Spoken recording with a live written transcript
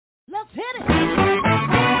Hit it!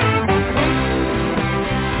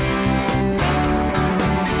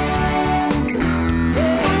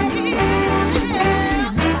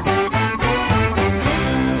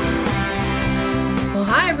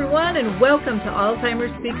 And welcome to Alzheimer's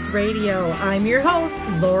Speaks Radio. I'm your host,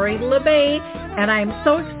 Lori LeBay, and I'm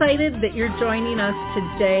so excited that you're joining us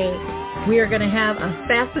today. We are going to have a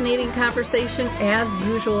fascinating conversation as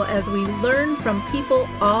usual as we learn from people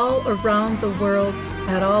all around the world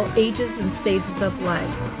at all ages and stages of life.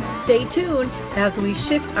 Stay tuned as we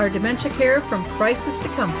shift our dementia care from crisis to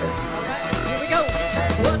comfort. All right, here we go.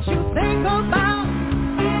 What you think about,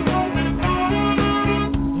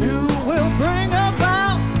 you will bring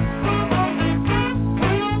about.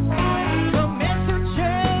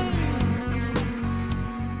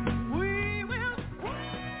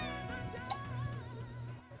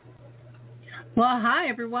 Well, hi,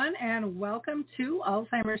 everyone, and welcome to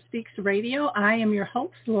Alzheimer's Speaks Radio. I am your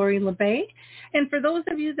host, Lori LeBay. And for those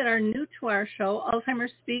of you that are new to our show,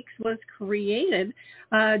 Alzheimer's Speaks was created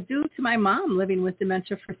due to my mom living with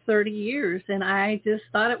dementia for 30 years. And I just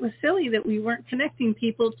thought it was silly that we weren't connecting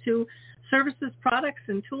people to services, products,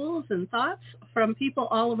 and tools and thoughts from people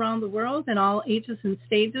all around the world in all ages and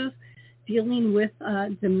stages dealing with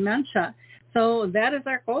dementia. So that is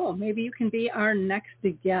our goal. Maybe you can be our next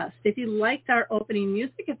guest. If you liked our opening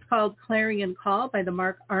music, it's called Clarion Call by the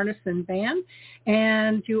Mark Arneson Band,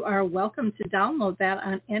 and you are welcome to download that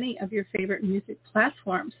on any of your favorite music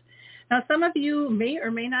platforms. Now, some of you may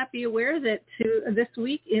or may not be aware that this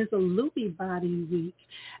week is a Lewy Body Week,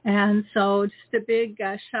 and so just a big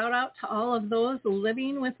shout-out to all of those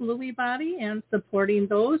living with Lewy Body and supporting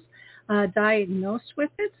those diagnosed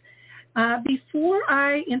with it. Before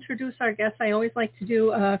I introduce our guests, I always like to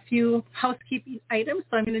do a few housekeeping items,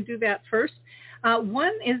 so I'm going to do that first.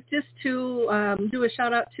 One is just to do a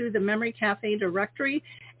shout-out to the Memory Cafe directory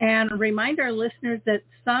and remind our listeners that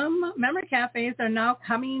some memory cafes are now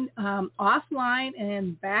coming offline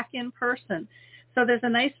and back in person. So there's a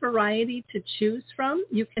nice variety to choose from.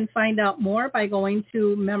 You can find out more by going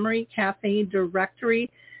to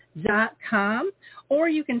memorycafedirectory.com, or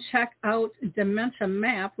you can check out Dementia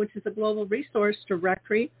Map, which is a global resource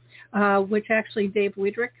directory, which actually Dave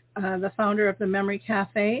Wiedrich, the founder of the Memory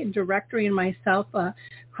Cafe directory, and myself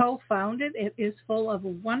co-founded. It is full of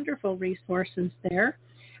wonderful resources there.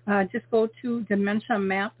 Just go to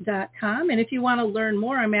dementiamap.com, and if you want to learn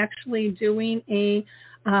more, I'm actually doing a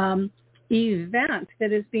event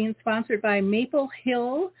that is being sponsored by Maple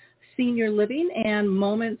Hill Senior Living and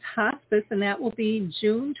Moments Hospice, and that will be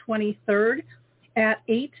June 23rd at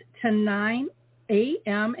 8 to 9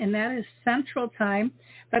 a.m., and that is Central Time,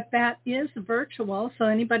 but that is virtual, so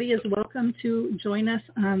anybody is welcome to join us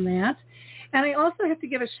on that. And I also have to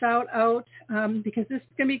give a shout-out, because this is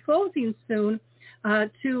going to be closing soon,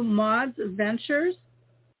 to Maud's Ventures.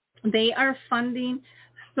 They are funding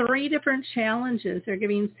 3 different challenges. They're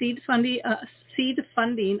giving seed funding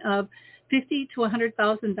of $50,000 to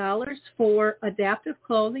 $100,000 for adaptive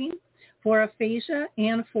clothing, for aphasia,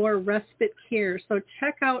 and for respite care. So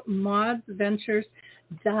check out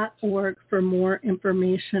maudsventures.org for more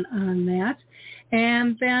information on that.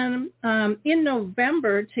 And then in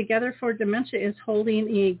November, Together for Dementia is holding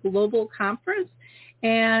a global conference,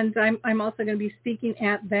 and I'm also going to be speaking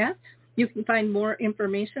at that. You can find more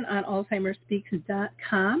information on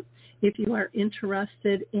alzheimersspeaks.com if you are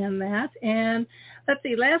interested in that. And let's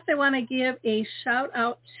see, last I want to give a shout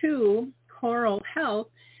out to Choral Health,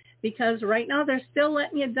 because right now they're still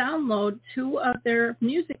letting you download 2 of their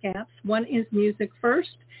music apps. One is Music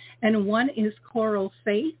First, and one is Choral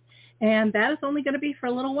Faith. And that is only going to be for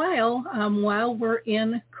a little while we're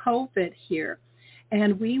in COVID here.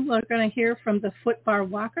 And we are going to hear from the Footbar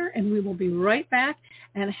Walker, and we will be right back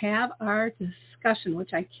and have our discussion,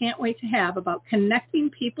 which I can't wait to have, about connecting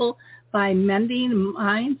people by mending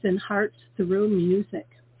minds and hearts through music.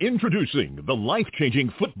 Introducing the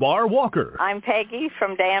life-changing Footbar Walker. I'm Peggy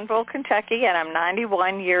from Danville, Kentucky, and I'm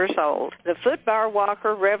 91 years old. The Footbar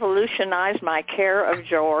Walker revolutionized my care of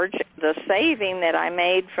George. The saving that I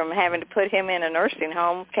made from having to put him in a nursing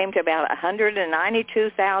home came to about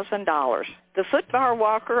 $192,000. The Footbar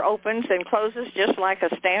Walker opens and closes just like a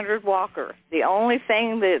standard walker. The only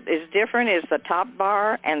thing that is different is the top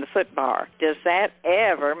bar and the foot bar. Does that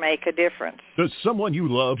ever make a difference? Does someone you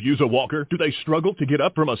love use a walker? Do they struggle to get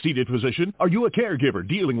up from a seated position? Are you a caregiver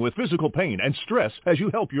dealing with physical pain and stress as you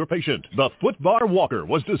help your patient? The Footbar Walker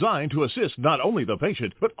was designed to assist not only the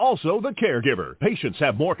patient, but also the caregiver. Patients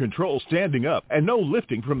have more control standing up, and no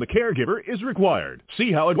lifting from the caregiver is required.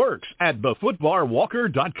 See how it works at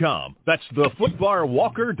thefootbarwalker.com. That's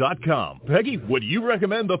thefootbarwalker.com. Peggy, would you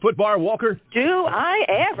recommend the Footbar Walker? Do I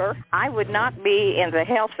ever? I would not be in the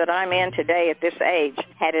health that I'm in today at this age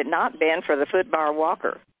had it not been for the Footbar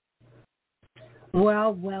Walker.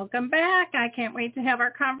 Well, welcome back. I can't wait to have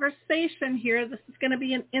our conversation here. This is going to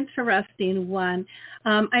be an interesting one.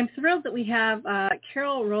 I'm thrilled that we have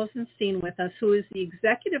Carol Rosenstein with us, who is the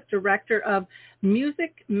Executive Director of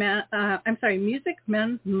Music Men's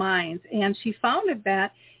Minds, and she founded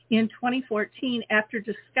that in 2014 after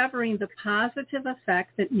discovering the positive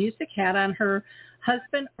effect that music had on her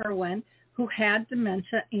husband, Erwin, who had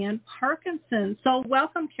dementia and Parkinson's. So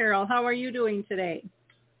welcome, Carol. How are you doing today?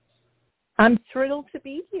 I'm thrilled to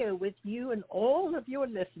be here with you and all of your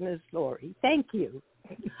listeners, Lori. Thank you.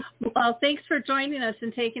 Well, thanks for joining us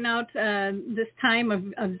and taking out this time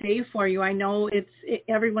of day for you. I know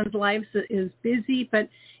everyone's lives is busy, but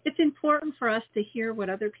it's important for us to hear what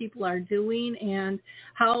other people are doing and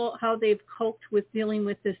how they've coped with dealing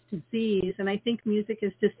with this disease. And I think music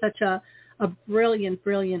is just such a brilliant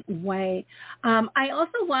way. I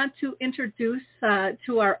also want to introduce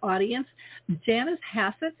to our audience Janice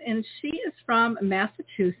Hassett, and she is from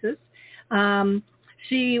Massachusetts.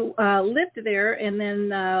 She lived there and then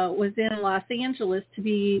was in Los Angeles to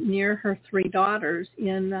be near her three daughters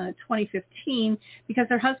in 2015 because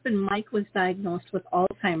her husband Mike was diagnosed with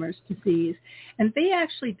Alzheimer's disease. And they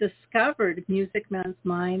actually discovered Music Men's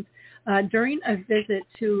Minds during a visit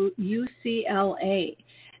to UCLA.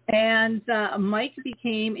 And Mike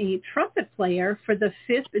became a trumpet player for the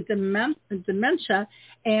 5th Dementia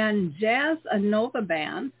and Jazz Nova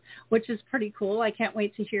bands, which is pretty cool. I can't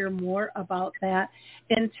wait to hear more about that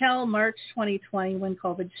until March 2020 when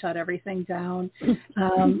COVID shut everything down.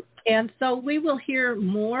 And so we will hear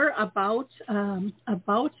more about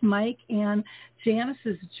Mike and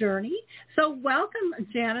Janice's journey. So welcome,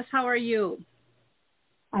 Janice. How are you?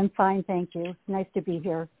 I'm fine, thank you. Nice to be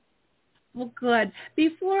here. Well, good.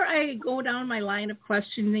 Before I go down my line of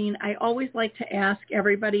questioning, I always like to ask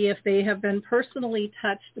everybody if they have been personally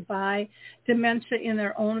touched by dementia in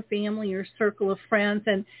their own family or circle of friends.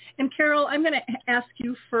 And Carol, I'm going to ask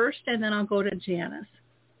you first, and then I'll go to Janice.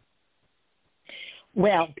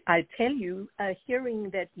 Well, I tell you,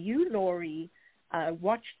 hearing that you, Lori,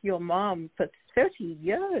 watched your mom for 30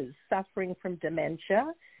 years suffering from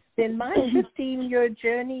dementia, then my 15-year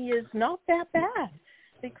journey is not that bad.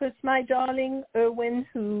 Because my darling Erwin,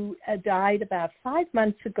 who died about 5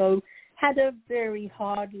 months ago, had a very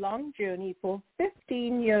hard, long journey for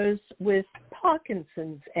 15 years with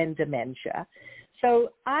Parkinson's and dementia. So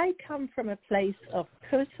I come from a place of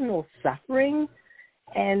personal suffering,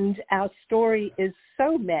 and our story is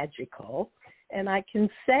so magical. And I can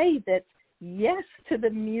say that yes to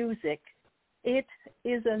the music. It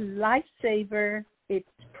is a lifesaver. It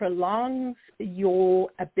prolongs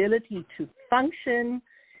your ability to function.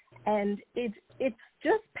 And it's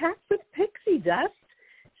just packed with pixie dust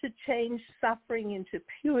to change suffering into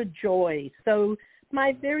pure joy. So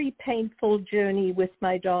my very painful journey with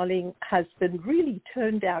my darling husband really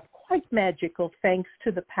turned out quite magical thanks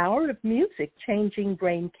to the power of music changing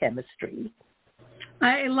brain chemistry.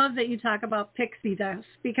 I love that you talk about pixie dust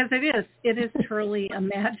because it is truly a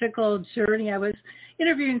magical journey. I was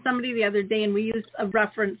interviewing somebody the other day and we used a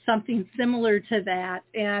reference, something similar to that.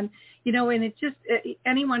 And, and it just,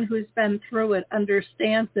 anyone who's been through it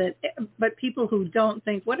understands it, but people who don't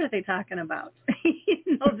think, what are they talking about?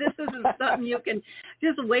 This isn't something you can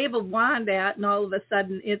just wave a wand at and all of a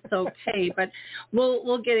sudden it's okay. But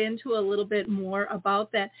we'll get into a little bit more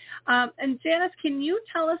about that. And Janice, can you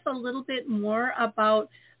tell us a little bit more about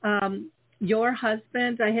your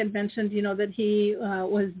husband? I had mentioned, that he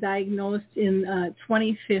was diagnosed in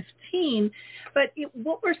 2015, but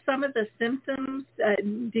what were some of the symptoms?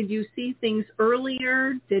 Did you see things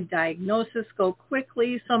earlier? Did diagnosis go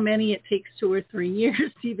quickly? So many, it takes 2 or 3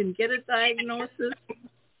 years to even get a diagnosis.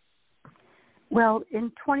 Well,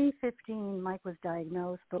 in 2015, Mike was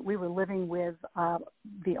diagnosed, but we were living with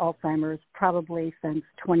the Alzheimer's probably since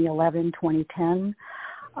 2011, 2010.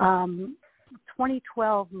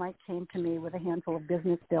 2012, Mike came to me with a handful of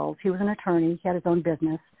business bills. He was an attorney. He had his own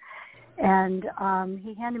business. And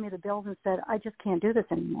he handed me the bills and said, I just can't do this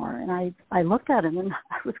anymore. And I looked at him, and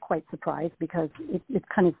I was quite surprised because it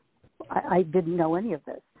kind of, I didn't know any of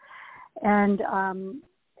this. And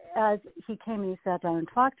as he came and he sat down and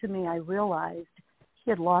talked to me, I realized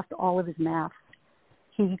he had lost all of his math.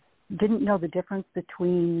 He didn't know the difference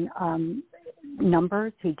between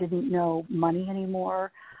numbers. He didn't know money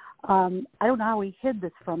anymore. I don't know how he hid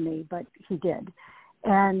this from me, but he did.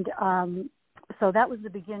 And so that was the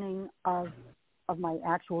beginning of my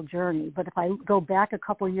actual journey. But if I go back a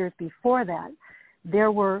couple of years before that,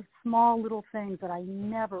 there were small little things that I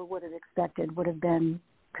never would have expected would have been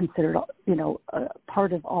considered, a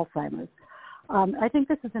part of Alzheimer's. I think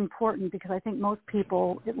this is important because I think most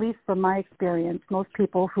people, at least from my experience, most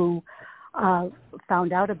people who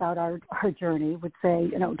found out about our journey would say,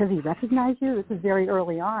 does he recognize you? This is very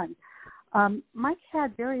early on. Mike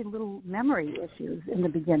had very little memory issues in the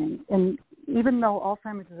beginning. And even though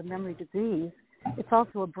Alzheimer's is a memory disease, it's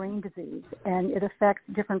also a brain disease, and it affects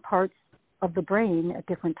different parts of the brain at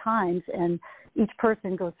different times, and each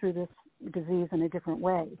person goes through this disease in a different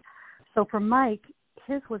way. So for Mike,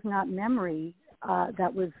 his was not memory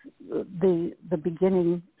that was the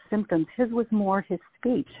beginning symptoms. His was more his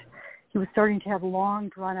speech. He was starting to have long,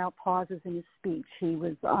 drawn-out pauses in his speech. He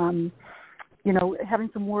was, having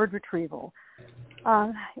some word retrieval.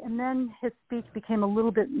 And then his speech became a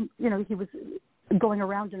little bit, he was going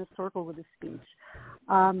around in a circle with his speech.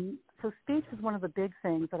 So speech was one of the big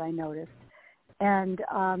things that I noticed. And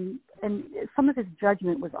some of his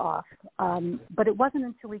judgment was off. But it wasn't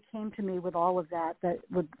until he came to me with all of that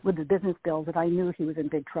with the business bills, that I knew he was in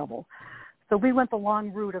big trouble. So we went the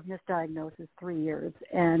long route of misdiagnosis, 3 years,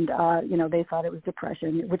 and they thought it was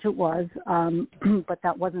depression, which it was, but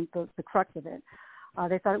that wasn't the crux of it.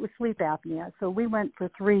 They thought it was sleep apnea. So we went for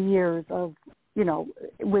 3 years of,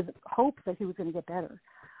 with hope that he was going to get better.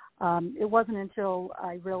 It wasn't until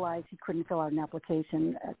I realized he couldn't fill out an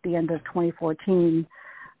application at the end of 2014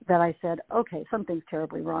 that I said, okay, something's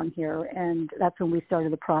terribly wrong here. And that's when we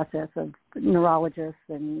started the process of neurologists,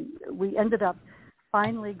 and we ended up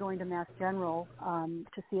finally going to Mass General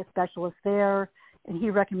to see a specialist there, and he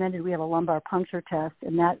recommended we have a lumbar puncture test,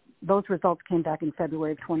 and those results came back in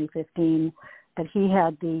February of 2015, that he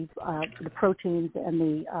had the proteins and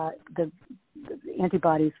the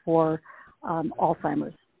antibodies for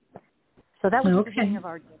Alzheimer's. So that was the beginning of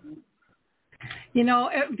our journey.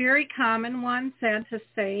 A very common one, sad to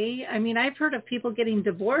say. I mean, I've heard of people getting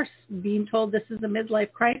divorced, being told this is a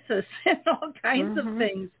midlife crisis and all kinds of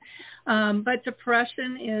things. But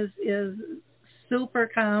depression is super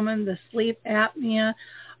common, the sleep apnea,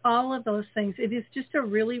 all of those things. It is just a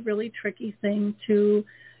really, really tricky thing to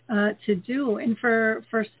do. And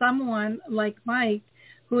for someone like Mike,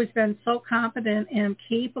 who has been so competent and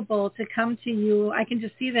capable to come to you, I can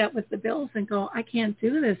just see that with the bills and go, I can't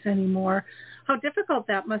do this anymore. How difficult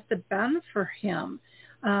that must have been for him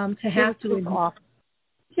to have to admit.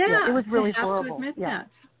 Yeah, it was really horrible. To admit that.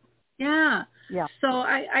 Yeah. So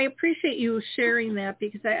I appreciate you sharing that,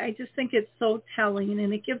 because I just think it's so telling,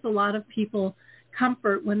 and it gives a lot of people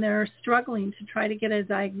comfort when they're struggling to try to get a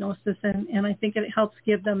diagnosis, and I think it helps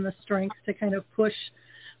give them the strength to kind of push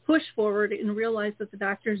forward and realize that the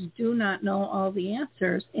doctors do not know all the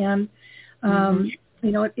answers. And,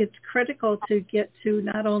 it's critical to get to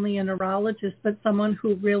not only a neurologist, but someone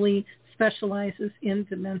who really specializes in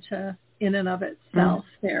dementia in and of itself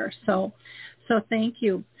there. So thank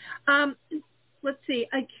you. Let's see.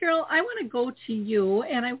 Carol, I want to go to you,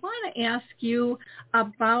 and I want to ask you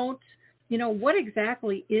about, what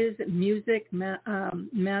exactly is Music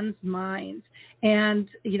Men's Minds? And,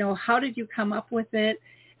 how did you come up with it?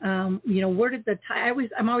 Where did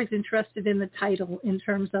I'm always interested in the title in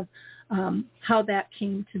terms of how that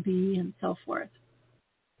came to be and so forth.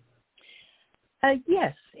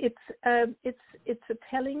 Yes, it's a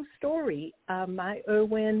telling story. My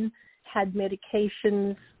Irwin had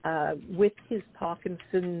medications with his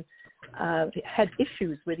Parkinson's, had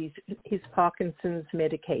issues with his Parkinson's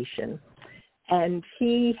medication, and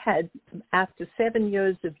he had, after 7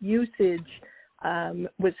 years of usage,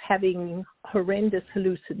 was having horrendous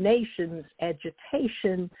hallucinations,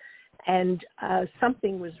 agitation, and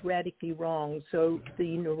something was radically wrong. So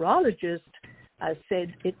the neurologist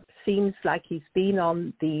said it seems like he's been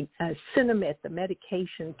on the Sinemet, the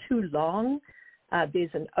medication, too long. There's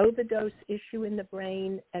an overdose issue in the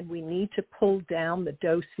brain, and we need to pull down the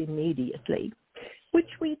dose immediately, which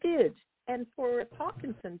we did. And for a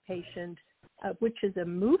Parkinson patient, which is a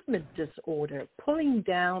movement disorder, pulling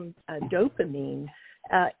down dopamine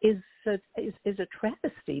is a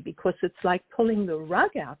travesty, because it's like pulling the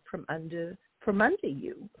rug out from under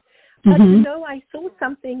you. But I saw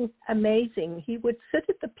something amazing. He would sit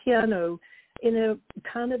at the piano in a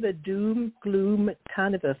kind of a doom, gloom,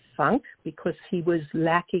 kind of a funk, because he was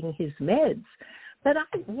lacking his meds. But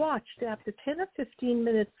I watched, after 10 or 15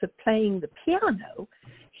 minutes of playing the piano,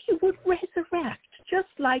 he would resurrect, just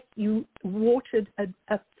like you watered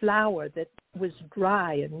a flower that was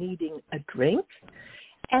dry and needing a drink.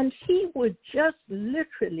 And he would just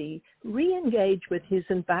literally re-engage with his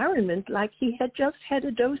environment like he had just had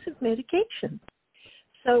a dose of medication.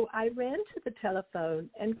 So I ran to the telephone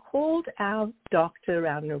and called our doctor,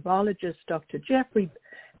 our neurologist, Dr. Jeffrey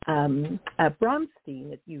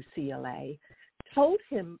Bronstein at UCLA, told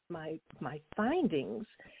him my findings,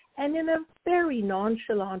 and in a very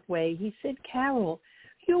nonchalant way, he said, "Carol,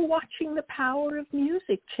 you're watching the power of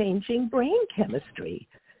music changing brain chemistry."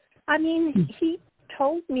 I mean, he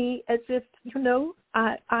told me as if,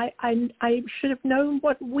 I should have known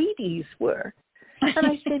what Wheaties were. And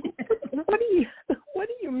I said, what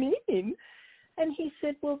do you mean? And he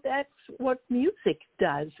said, well, that's what music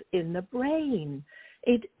does in the brain.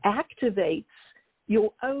 It activates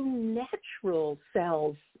your own natural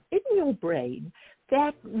cells in your brain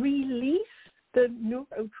that release the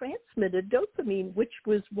neurotransmitter dopamine, which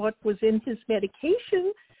was what was in his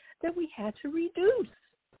medication that we had to reduce.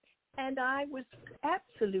 And I was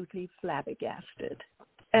absolutely flabbergasted.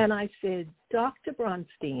 And I said, Dr.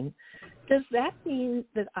 Bronstein, does that mean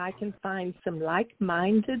that I can find some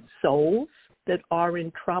like-minded souls that are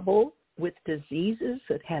in trouble with diseases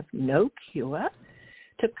that have no cure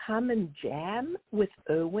to come and jam with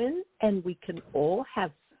Erwin, and we can all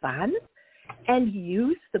have fun and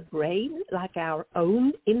use the brain like our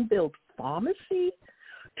own inbuilt pharmacy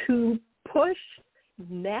to push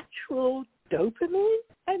natural dopamine?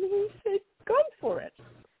 And he said, go for it.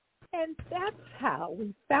 And that's how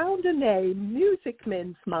we found a name, Music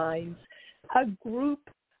Men's Minds. A group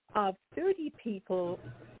of 30 people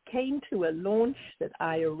came to a launch that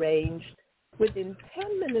I arranged. Within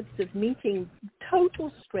 10 minutes of meeting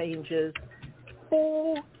total strangers,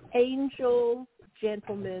 4 angel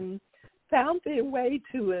gentlemen found their way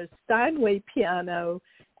to a Steinway piano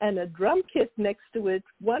and a drum kit next to it.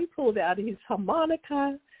 One pulled out his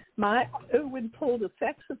harmonica. Erwin pulled a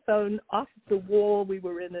saxophone off the wall. We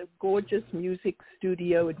were in a gorgeous music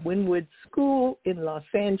studio at Wynwood School in Los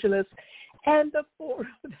Angeles, and the 4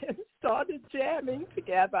 of them started jamming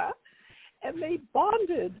together, and they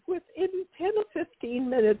bonded within 10 or 15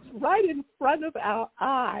 minutes right in front of our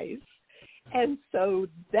eyes. And so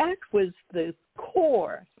that was the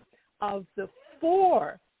core of the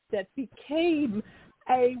 4 that became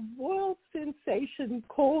a world sensation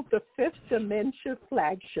called the Fifth Dementia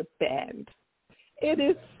Flagship Band. It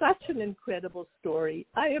is such an incredible story.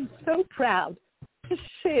 I am so proud to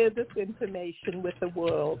share this information with the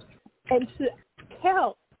world and to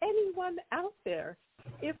tell anyone out there,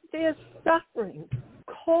 if they're suffering,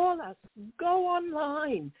 call us, go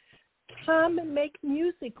online, come and make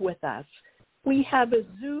music with us. We have a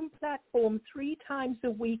Zoom platform 3 times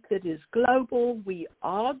a week that is global. We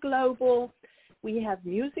are global. We have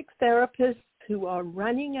music therapists who are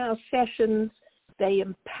running our sessions. They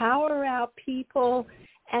empower our people,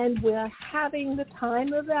 and we're having the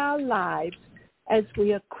time of our lives as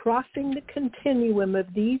we are crossing the continuum of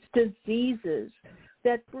these diseases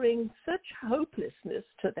that bring such hopelessness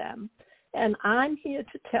to them. And I'm here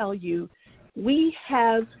to tell you, we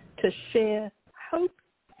have to share hope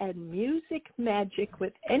and music magic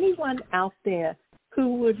with anyone out there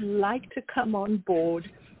who would like to come on board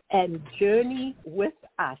and journey with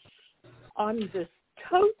us on this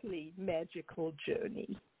totally magical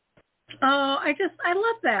journey. Oh, I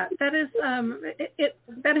love that. That is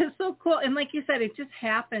that is so cool. And like you said, it just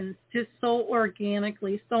happens just so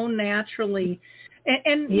organically, so naturally.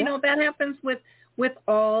 And you know, that happens with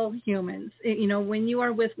all humans. When you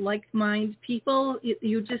are with like-minded people,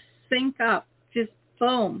 you just sync up, just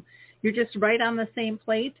boom. You're just right on the same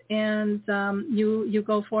plate, and you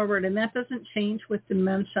go forward. And that doesn't change with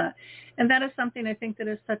dementia. And that is something I think that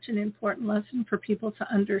is such an important lesson for people to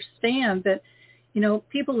understand, that,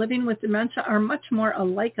 people living with dementia are much more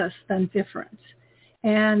alike us than different.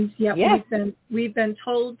 And yet we've been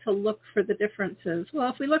told to look for the differences. Well,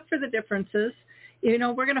 if we look for the differences, we're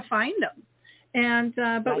going to find them. And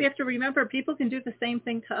but we have to remember, people can do the same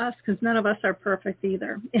thing to us, because none of us are perfect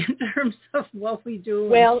either in terms of what we do.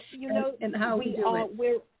 Well, and how we do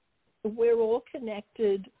it. We're all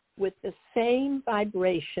connected with the same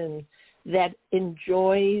vibration that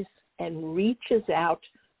enjoys and reaches out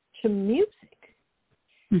to music.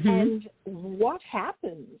 Mm-hmm. And what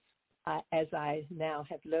happens, as I now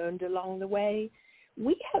have learned along the way,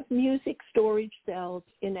 we have music storage cells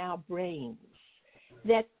in our brains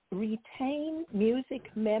that retain music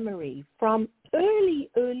memory from early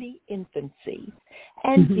infancy.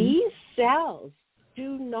 And mm-hmm. these cells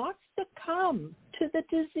do not succumb to the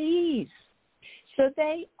disease. So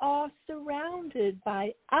they are surrounded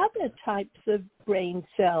by other types of brain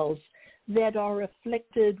cells that are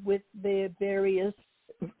afflicted with their various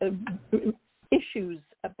issues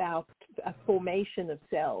about formation of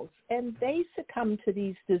cells, and they succumb to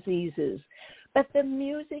these diseases. But the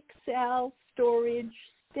music cell storage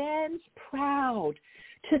stands proud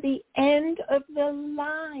to the end of the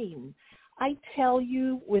line. I tell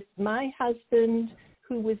you, with my husband,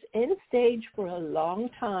 who was end stage for a long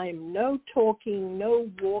time, no talking, no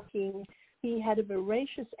walking, he had a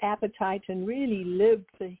voracious appetite and really lived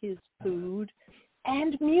for his food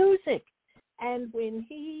and music. And when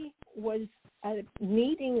he was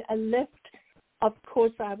needing a lift, of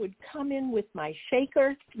course, I would come in with my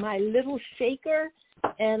shaker, my little shaker,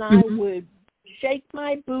 and I would shake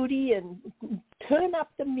my booty and turn up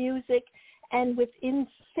the music. And within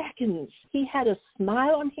seconds, he had a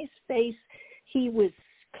smile on his face. He was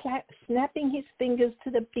snapping his fingers to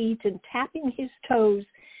the beat and tapping his toes.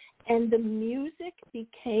 And the music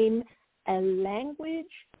became a language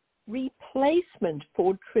replacement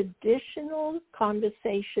for traditional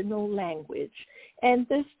conversational language. And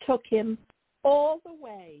this took him all the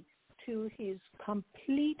way to his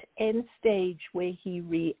complete end stage, where he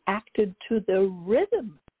reacted to the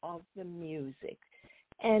rhythm of the music.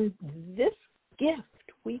 And this gift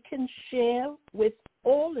we can share with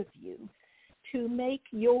all of you to make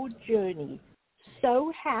your journey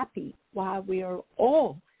so happy while we are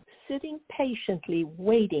all sitting patiently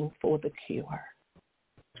waiting for the cure.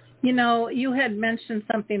 You know, you had mentioned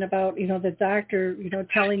something about, the doctor,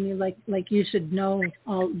 telling you like you should know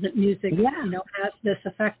all the music, has this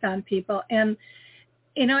effect on people. And,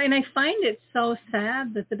 and I find it so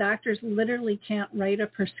sad that the doctors literally can't write a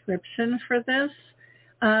prescription for this.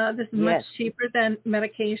 This is much cheaper than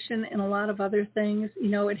medication and a lot of other things.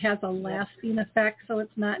 It has a lasting effect, so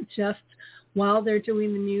it's not just while they're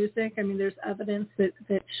doing the music. I mean, there's evidence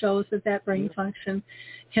that shows that brain function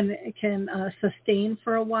can sustain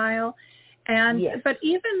for a while. And but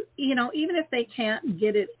even if they can't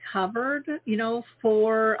get it covered,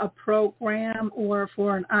 for a program or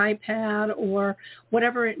for an iPad or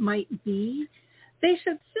whatever it might be, they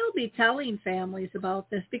should still be telling families about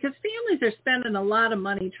this, because families are spending a lot of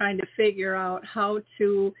money trying to figure out how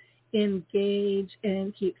to engage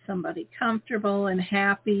and keep somebody comfortable and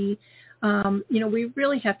happy. We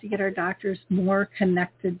really have to get our doctors more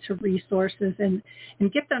connected to resources and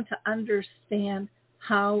get them to understand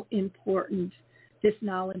how important this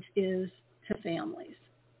knowledge is to families.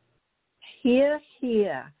 Hear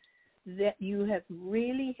that you have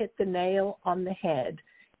really hit the nail on the head.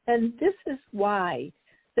 And this is why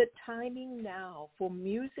the timing now for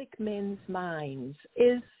Music Men's Minds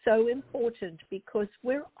is so important, because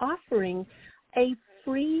we're offering a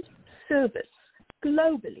free service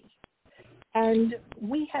globally. And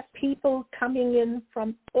we have people coming in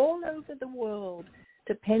from all over the world,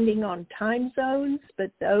 depending on time zones,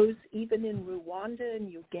 but those even in Rwanda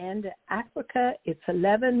and Uganda, Africa, it's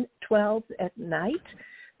 11, 12 at night.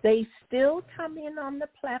 They still come in on the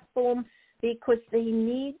platform because they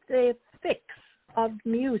need their fix of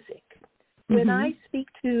music. When I speak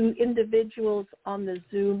to individuals on the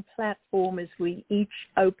Zoom platform, as we each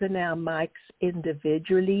open our mics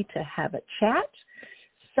individually to have a chat,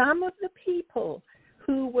 some of the people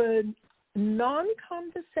who were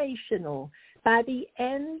non-conversational, by the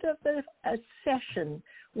end of a session,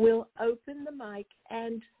 will open the mic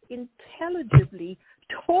and intelligibly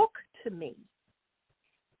talk to me.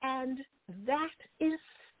 And that is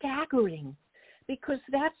staggering, because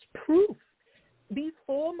that's proof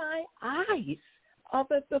before my eyes of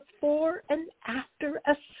a before and after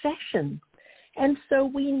a session. And so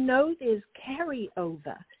we know there's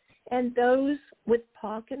carryover. And those with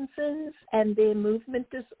Parkinson's and their movement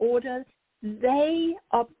disorder, they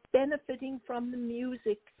are benefiting from the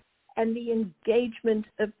music and the engagement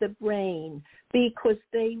of the brain, because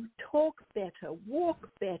they talk better, walk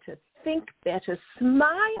better, think better,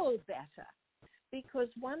 smile better. Because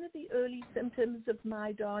one of the early symptoms of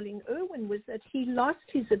my darling Irwin was that he lost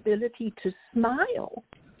his ability to smile,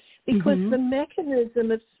 because the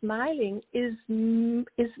mechanism of smiling is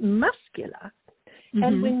muscular.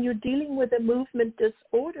 And when you're dealing with a movement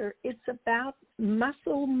disorder, it's about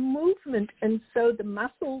muscle movement. And so the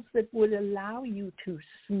muscles that would allow you to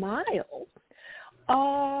smile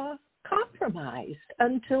are compromised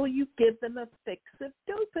until you give them a fix of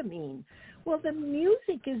dopamine. Well, the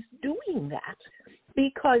music is doing that,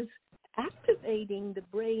 because activating the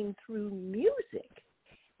brain through music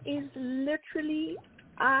is literally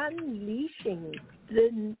unleashing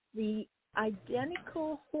the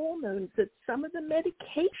identical hormones that some of the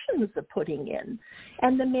medications are putting in.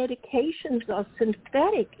 And the medications are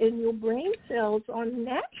synthetic, and your brain cells are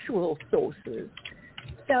natural sources.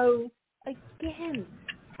 So, again,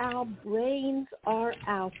 our brains are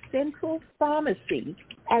our central pharmacy,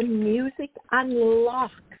 and music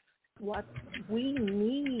unlocks what we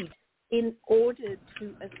need in order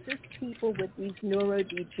to assist people with these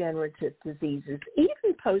neurodegenerative diseases,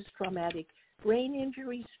 even post-traumatic brain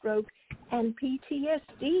injury, stroke, and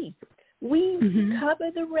PTSD. We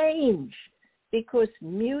cover the range because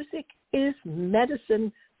music is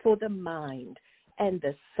medicine for the mind. And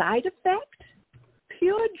the side effect,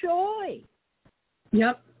 pure joy.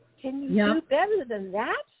 Yep. Can you do better than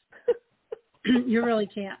that? You really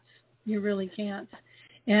can't. You really can't.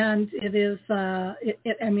 And it is,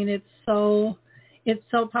 it's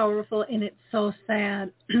so powerful, and it's so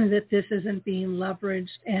sad that this isn't being leveraged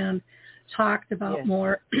and talked about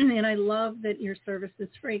more. And I love that your service is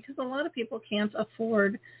free, because a lot of people can't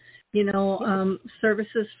afford,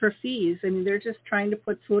 services for fees. I mean, they're just trying to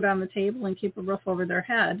put food on the table and keep a roof over their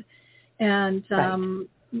head. And,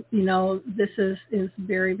 this is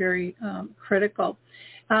very, very critical.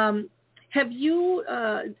 Have you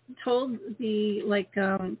told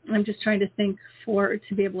I'm just trying to think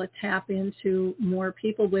to be able to tap into more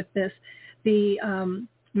people with this, the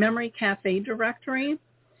Memory Cafe directory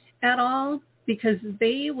at all? Because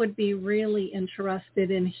they would be really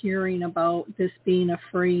interested in hearing about this being a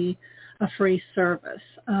free service.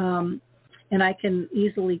 And I can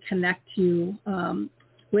easily connect you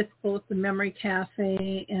with both the Memory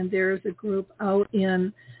Cafe, and there's a group out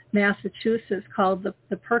in Massachusetts called the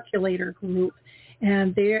Percolator Group,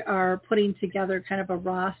 and they are putting together kind of a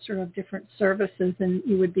roster of different services, and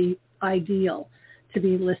you would be ideal to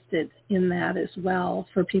be listed in that as well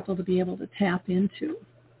for people to be able to tap into.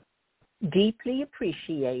 Deeply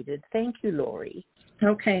appreciated. Thank you, Lori.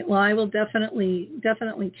 Okay, well, I will definitely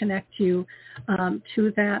connect you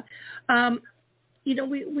to that.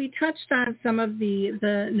 We touched on some of the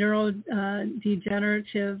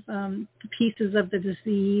neurodegenerative pieces of the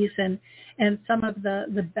disease and some of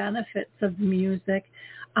the benefits of music.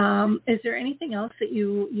 Is there anything else that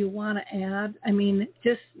you want to add? I mean,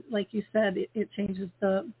 just like you said, it changes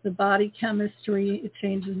the body chemistry, it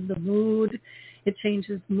changes the mood, it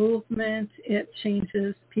changes movement, it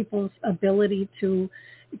changes people's ability to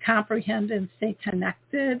comprehend and stay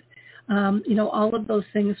connected. All of those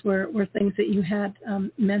things were things that you had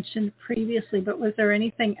mentioned previously, but was there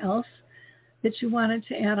anything else that you wanted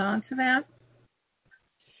to add on to that?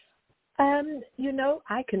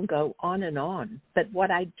 I can go on and on, but what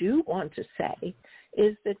I do want to say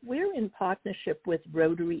is that we're in partnership with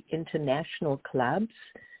Rotary International Clubs,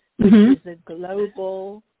 which is a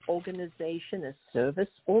global organization, a service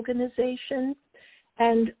organization.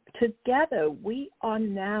 And together we are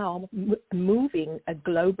now moving a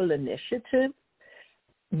global initiative.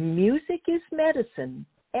 Music is medicine.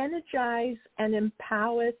 Energize and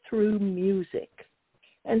empower through music.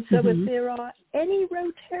 And so if there are any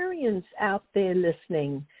Rotarians out there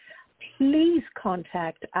listening, please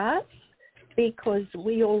contact us, because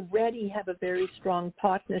we already have a very strong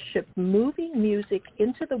partnership moving music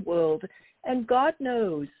into the world. And God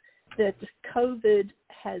knows that COVID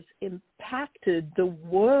has impacted the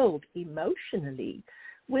world emotionally,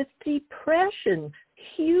 with depression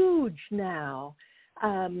huge now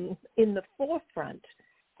in the forefront.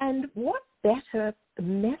 And what better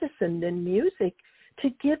medicine than music to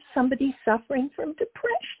give somebody suffering from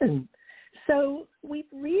depression? So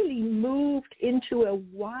we've really moved into a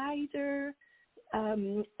wider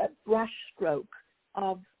brushstroke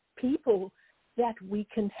of people that we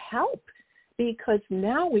can help, because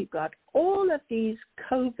now we've got all of these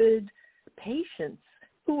COVID patients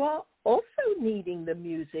who are also needing the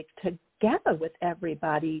music together with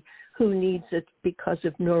everybody who needs it because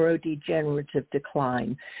of neurodegenerative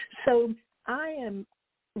decline. So I am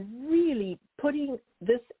really putting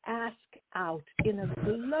this ask out in a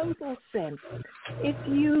global sense. If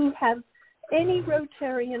you have any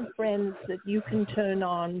Rotarian friends that you can turn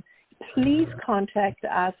on, please contact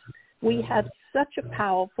us. We have such a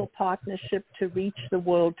powerful partnership to reach the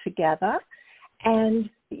world together. And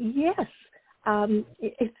yes,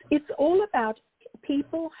 it's all about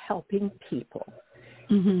people helping people.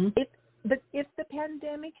 If the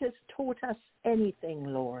pandemic has taught us anything,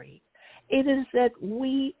 Lori, it is that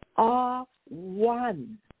we are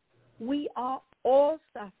one. We are all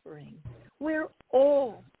suffering. We're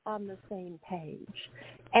all on the same page.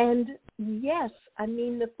 And yes, I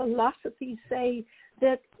mean, the philosophies say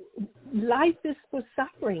that life is for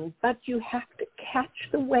suffering, but you have to catch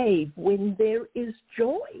the wave when there is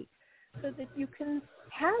joy, so that you can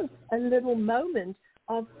have a little moment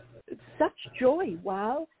of such joy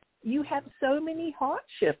while you have so many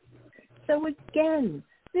hardships. So again,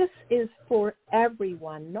 this is for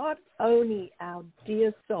everyone, not only our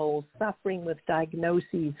dear souls suffering with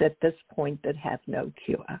diagnoses at this point that have no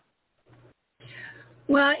cure.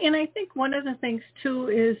 Well, and I think one of the things, too,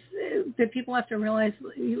 is that people have to realize,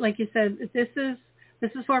 like you said, this is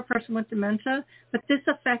this is for a person with dementia, but this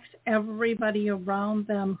affects everybody around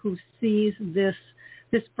them who sees this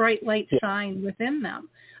bright light shine within them.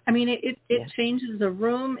 I mean, it changes the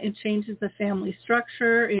room, it changes the family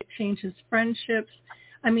structure, it changes friendships.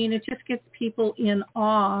 I mean, it just gets people in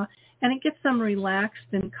awe, and it gets them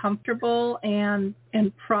relaxed and comfortable and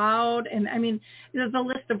proud. And I mean, the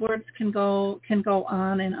list of words can go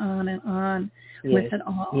on and on and on with it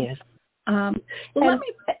all. Yes. Let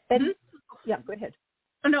me. Yeah, go ahead.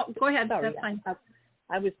 Oh, no, go ahead. Sorry, that's fine.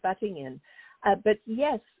 I was butting in. But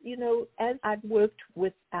yes, as I've worked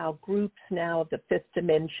with our groups now, the Fifth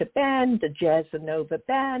Dementia Band, the Jazzanova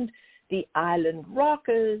Band, the Island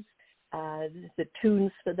Rockers, the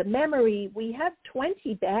Tunes for the Memory, we have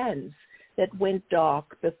 20 bands that went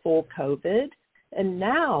dark before COVID, and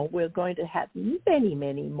now we're going to have many,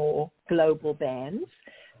 many more global bands.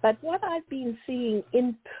 But what I've been seeing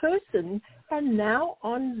in person and now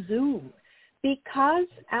on Zoom, because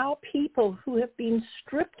our people who have been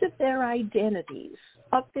stripped of their identities,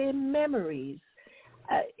 of their memories,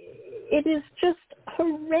 it is just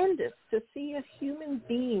horrendous to see a human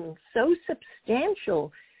being so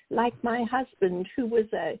substantial like my husband, who was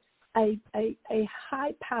a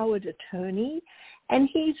high-powered attorney, and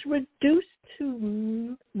he's reduced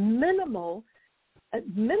to minimalist.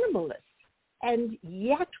 And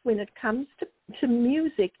yet when it comes to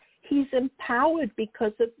music, he's empowered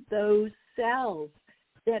because of those cells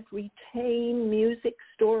that retain music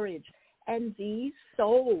storage, and these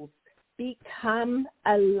souls become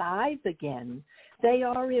alive again. They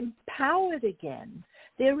are empowered again.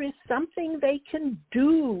 There is something they can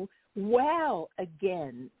do well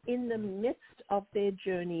again in the midst of their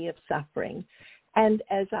journey of suffering. And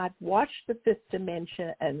as I've watched the Fifth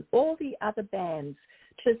Dementia and all the other bands,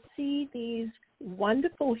 to see these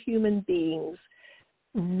wonderful human beings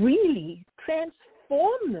really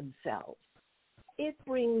transform themselves, it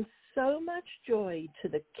brings so much joy to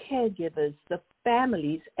the caregivers, the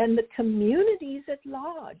families, and the communities at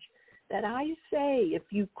large, that I say, if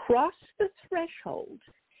you cross the threshold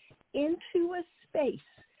into a space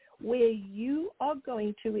where you are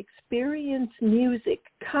going to experience music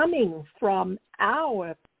coming from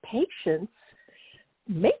our patients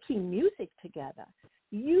making music together,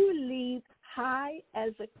 you leave high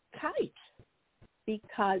as a kite,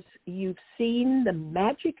 because you've seen the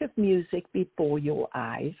magic of music before your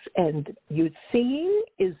eyes, and seeing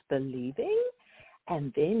is believing,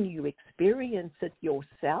 and then you experience it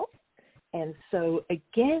yourself. And so,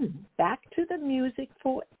 again, back to the music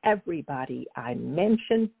for everybody. I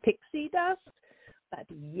mentioned pixie dust, but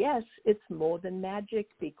yes, it's more than magic,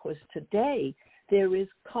 because today there is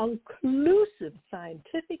conclusive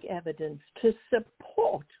scientific evidence to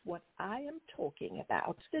support what I am talking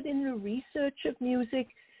about. That in the research of music,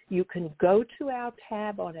 you can go to our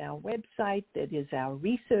tab on our website, that is our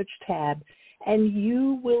research tab, and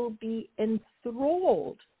you will be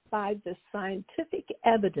enthralled by the scientific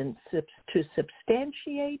evidence to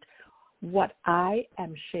substantiate what I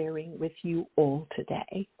am sharing with you all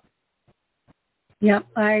today. Yep,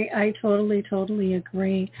 I totally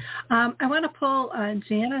agree. I want to pull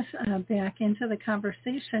Janice back into the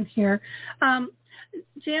conversation here.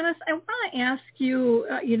 Janice, I want to ask you,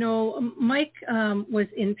 Mike was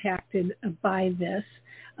impacted by this.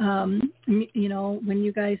 When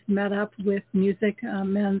you guys met up with Music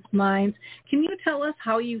Men's Minds, can you tell us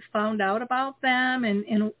how you found out about them,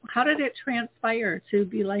 and how did it transpire to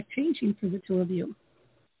be life-changing for the two of you?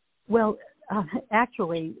 Well,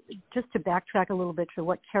 actually, just to backtrack a little bit to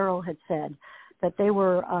what Carol had said, that they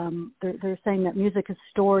were they're saying that music is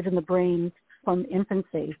stored in the brain from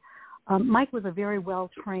infancy. Mike was a very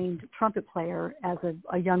well-trained trumpet player as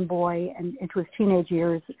a young boy, and into his teenage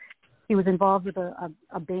years, he was involved with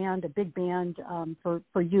a band, a big band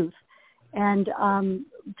for youth, and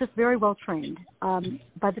just very well-trained.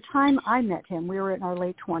 By the time I met him, we were in our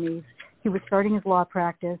late 20s. He was starting his law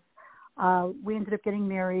practice. We ended up getting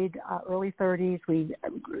married early 30s.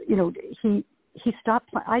 He stopped.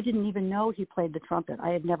 I didn't even know he played the trumpet. I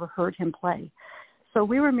had never heard him play. So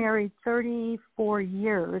we were married 34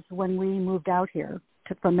 years when we moved out here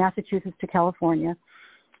from Massachusetts to California.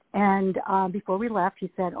 And before we left, he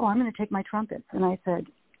said, "Oh, I'm going to take my trumpets." And I said,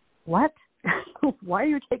 "What? Why are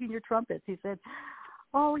you taking your trumpets?" He said,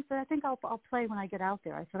 "I think I'll play when I get out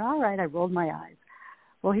there." I said, "All right." I rolled my eyes.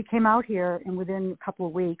 Well, he came out here, and within a couple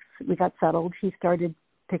of weeks, we got settled. He started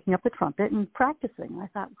picking up the trumpet and practicing. I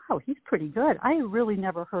thought, wow, he's pretty good. I really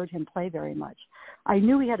never heard him play very much. I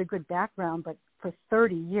knew he had a good background, but for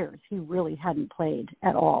 30 years, he really hadn't played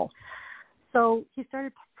at all. So he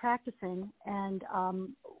started practicing, and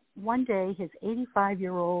one day his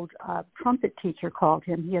 85-year-old trumpet teacher called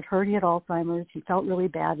him. He had heard he had Alzheimer's. He felt really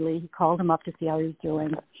badly. He called him up to see how he was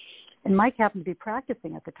doing. And Mike happened to be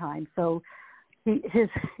practicing at the time. So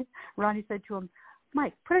Ronnie said to him,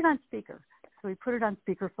 Mike, put it on speaker. So he put it on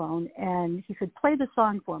speakerphone, and he said, play the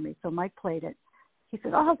song for me. So Mike played it. He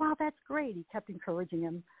said, oh, wow, that's great. He kept encouraging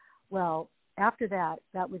him. Well, after that,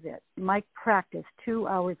 that was it. Mike practiced 2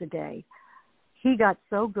 hours a day. He got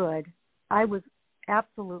so good. I was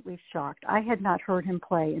absolutely shocked. I had not heard him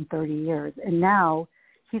play in 30 years, and now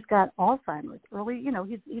he's got Alzheimer's.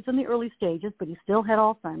 He's in the early stages, but he still had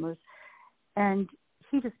Alzheimer's, and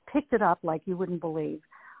he just picked it up like you wouldn't believe.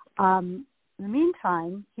 In the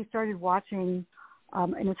meantime, he started watching,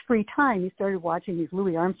 in his free time, he started watching these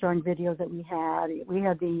Louis Armstrong videos that we had. We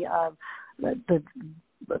had the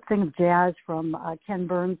thing of jazz from Ken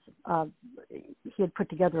Burns. He had put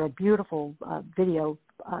together a beautiful video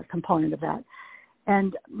component of that.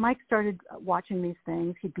 And Mike started watching these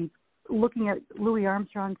things. He'd be looking at Louis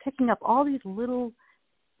Armstrong, picking up all these little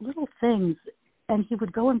things, and he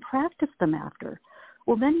would go and practice them after.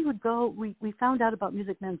 Well, then he would go. We found out about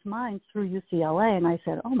Music Men's Minds through UCLA, and I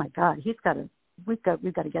said, "Oh my God, we've got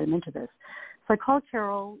to get him into this." So I called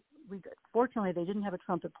Carol. Fortunately, they didn't have a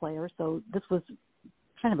trumpet player, so this was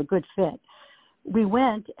kind of a good fit. We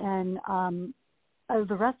went, and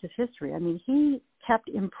the rest is history. I mean, he kept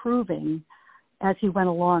improving as he went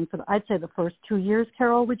along. For I'd say the first 2 years,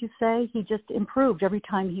 Carol, would you say? He just improved every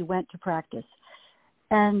time he went to practice.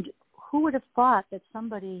 And who would have thought that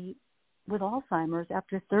somebody with Alzheimer's,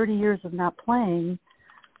 after 30 years of not playing,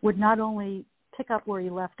 would not only pick up where he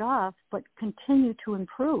left off, but continue to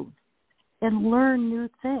improve and learn new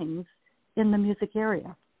things in the music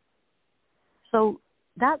area. So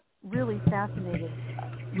that really fascinated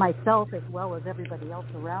myself as well as everybody else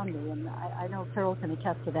around me, and I know Carol can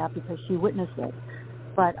attest to that because she witnessed it.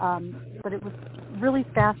 But it was really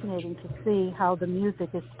fascinating to see how the music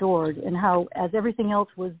is stored and how, as everything else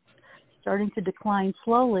was starting to decline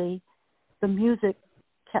slowly, the music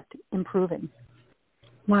kept improving.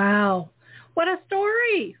 Wow. What a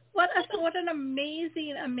story. What an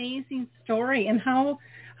amazing story, and how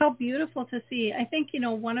beautiful to see. I think,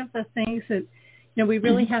 one of the things that, we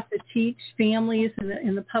really have to teach families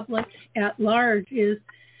and the public at large is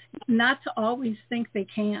not to always think they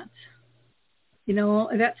can't.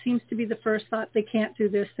 That seems to be the first thought. They can't do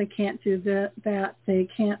this, they can't do that, they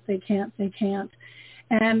can't.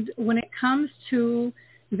 And when it comes to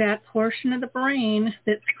that portion of the brain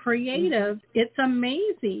that's creative, it's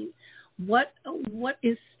amazing what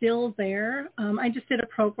is still there. I just did a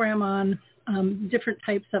program on different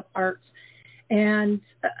types of arts, and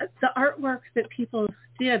the artwork that people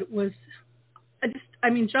did was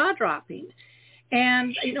jaw-dropping.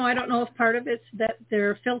 And, I don't know if part of it's that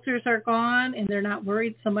their filters are gone and they're not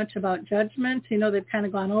worried so much about judgment. They've kind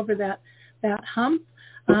of gone over that hump.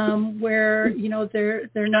 Where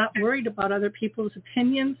they're not worried about other people's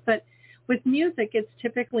opinions, but with music it's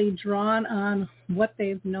typically drawn on what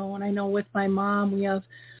they've known. I know with my mom we have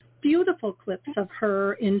beautiful clips of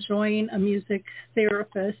her enjoying a music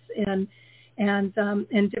therapist and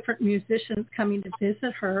different musicians coming to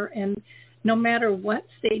visit her, and no matter what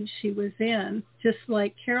stage she was in, just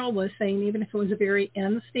like Carol was saying, even if it was the very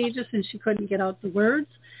end stages and she couldn't get out the words,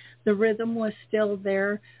 the rhythm was still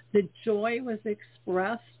there. The joy was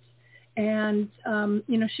expressed, and,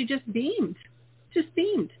 she just beamed.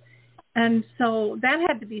 And so that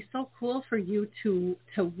had to be so cool for you to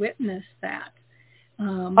witness that.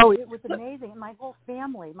 It was amazing. My whole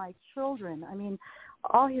family, my children,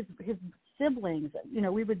 all his siblings,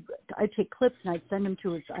 I'd take clips and I'd send them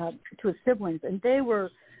to his siblings, and they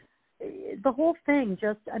were, the whole thing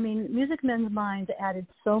Music Men's Minds added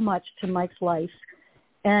so much to Mike's life.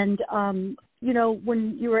 And,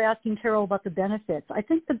 when you were asking Carol about the benefits, I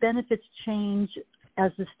think the benefits change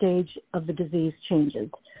as the stage of the disease changes.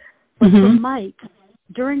 But for Mike,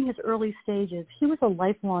 during his early stages, he was a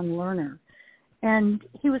lifelong learner. And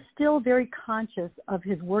he was still very conscious of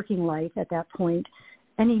his working life at that point,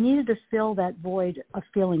 and he needed to fill that void of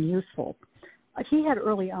feeling useful. He had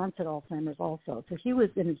early onset Alzheimer's also, so he was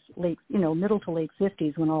in his middle to late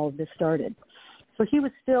 50s when all of this started. So he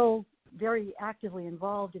was still very actively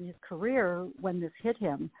involved in his career when this hit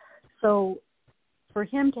him. So for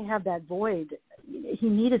him to have that void, he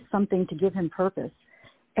needed something to give him purpose.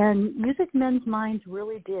 And Music Men's Minds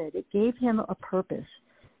really did. It gave him a purpose.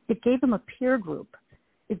 It gave him a peer group.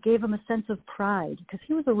 It gave him a sense of pride because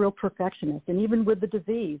he was a real perfectionist. And even with the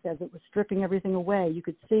disease, as it was stripping everything away, you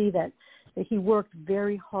could see that he worked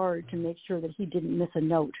very hard to make sure that he didn't miss a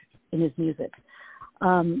note in his music.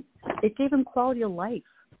 It gave him quality of life.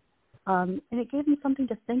 And it gave him something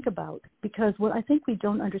to think about, because what I think we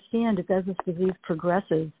don't understand is as this disease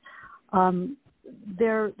progresses,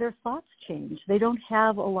 their thoughts change. They don't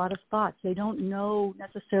have a lot of thoughts. They don't know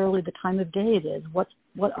necessarily the time of day it is. What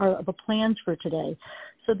are the plans for today?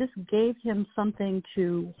 So this gave him something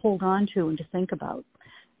to hold on to and to think about.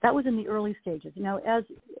 That was in the early stages. Now, as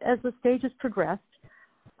the stages progressed,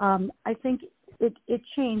 I think it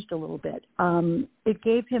changed a little bit. It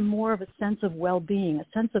gave him more of a sense of well-being, a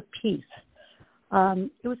sense of peace.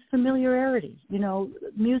 It was familiarity,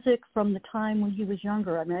 music from the time when he was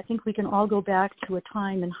younger. I mean, I think we can all go back to a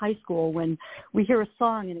time in high school when we hear a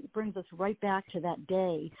song and it brings us right back to that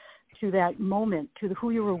day, to that moment, to who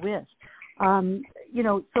you were with.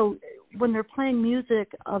 So when they're playing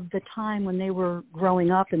music of the time when they were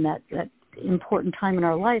growing up in that important time in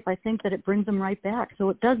our life, I think that it brings them right back. So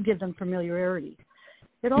it does give them familiarity.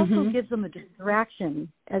 It also gives them a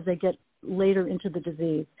distraction as they get later into the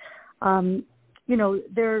disease.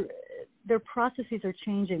 Their processes are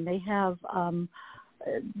changing. They have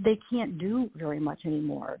they can't do very much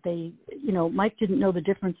anymore. Mike didn't know the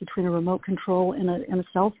difference between a remote control and a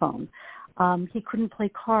cell phone. He couldn't play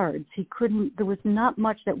cards. There was not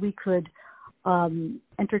much that we could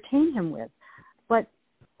entertain him with. But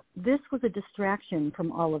this was a distraction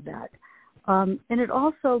from all of that. And it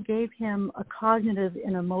also gave him a cognitive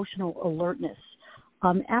and emotional alertness.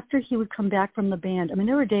 After he would come back from the band, I mean,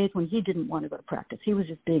 there were days when he didn't want to go to practice. He was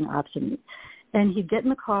just being obstinate. And he'd get in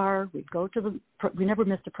the car. We never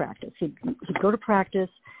missed a practice. He'd go to practice.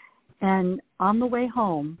 And on the way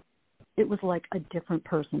home, it was like a different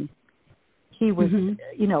person. He was,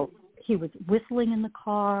 he was whistling in the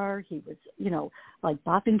car. He was, like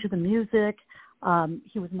bopping to the music.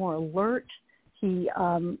 He was more alert. He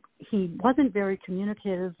wasn't very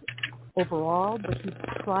communicative overall, but he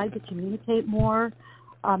tried to communicate more.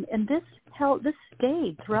 And this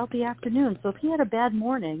stayed throughout the afternoon. So if he had a bad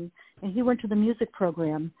morning and he went to the music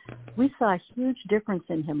program, we saw a huge difference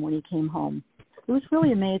in him when he came home. It was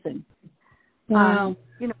really amazing. Wow.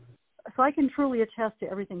 So I can truly attest to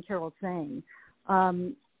everything Carol's saying. I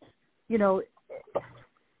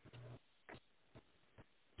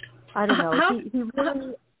don't know. He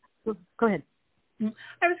really. Go ahead.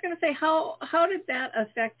 I was going to say, how did that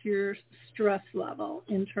affect your stress level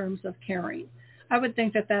in terms of caring? I would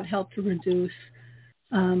think that helped to reduce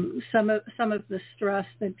some of the stress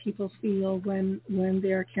that people feel when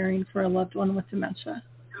they're caring for a loved one with dementia.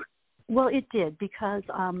 Well, it did, because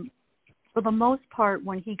for the most part,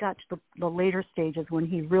 when he got to the later stages, when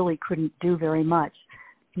he really couldn't do very much,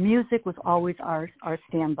 music was always our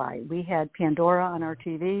standby. We had Pandora on our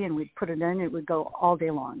TV, and we'd put it in. It would go all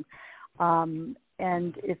day long.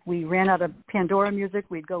 And if we ran out of Pandora music,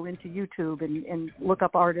 we'd go into YouTube and look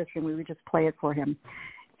up artists, and we would just play it for him.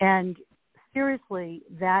 And seriously,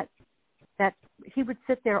 that he would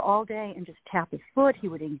sit there all day and just tap his foot. He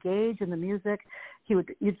would engage in the music.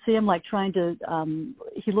 You'd see him like trying to.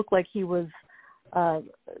 He looked like he was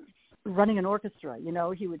running an orchestra.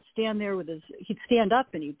 He would stand there he'd stand up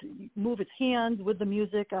and he'd move his hands with the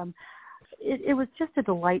music. It was just a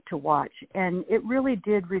delight to watch, and it really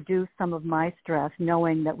did reduce some of my stress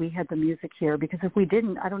knowing that we had the music here, because if we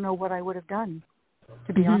didn't, I don't know what I would have done,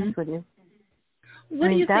 to be honest with you.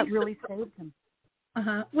 That really saved him.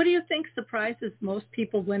 What do you think surprises most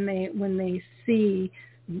people when they see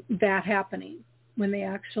that happening, when they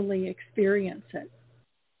actually experience it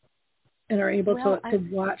and are able to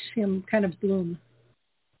watch him kind of bloom?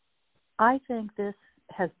 I think this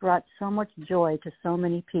has brought so much joy to so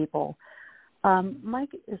many people.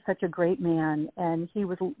 Mike is such a great man, and he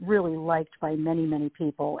was really liked by many, many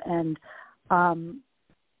people. And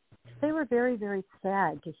they were very, very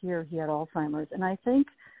sad to hear he had Alzheimer's. And I think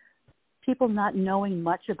people not knowing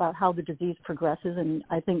much about how the disease progresses, and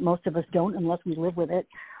I think most of us don't unless we live with it,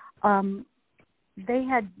 they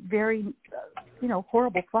had very,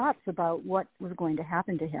 horrible thoughts about what was going to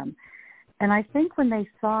happen to him. And I think when they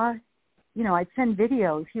saw, I'd send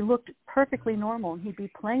videos, he looked perfectly normal, and he'd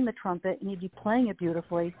be playing the trumpet, and he'd be playing it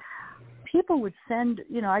beautifully. People would send,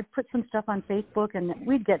 I'd put some stuff on Facebook, and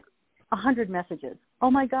we'd get 100 messages.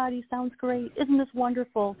 Oh, my God, he sounds great. Isn't this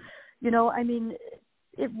wonderful?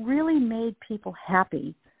 It really made people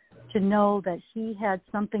happy to know that he had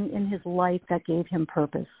something in his life that gave him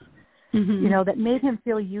purpose, that made him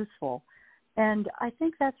feel useful. And I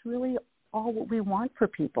think that's really all what we want for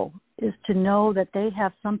people, is to know that they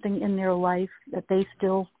have something in their life that they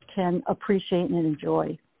still can appreciate and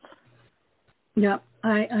enjoy. Yeah,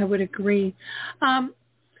 I would agree. I'm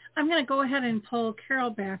going to go ahead and pull Carol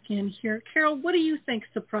back in here. Carol, what do you think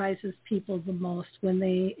surprises people the most when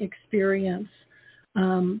they experience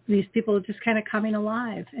these people just kind of coming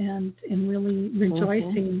alive and really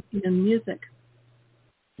rejoicing in music.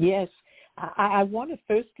 Yes. I want to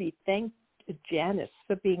firstly thank Janice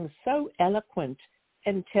for being so eloquent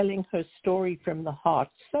and telling her story from the heart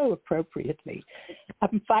so appropriately.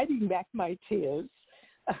 I'm fighting back my tears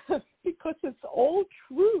because it's all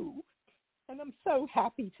true. And I'm so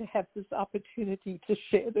happy to have this opportunity to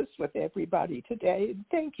share this with everybody today. And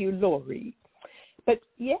thank you, Lori. But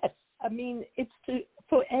yes, I mean, it's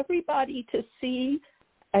for everybody to see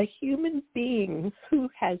a human being who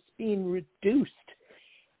has been reduced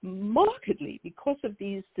markedly because of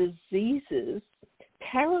these diseases,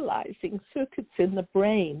 paralyzing circuits in the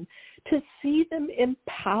brain, to see them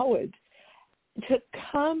empowered to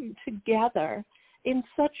come together in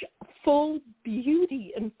such full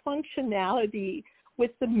beauty and functionality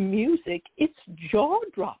with the music. It's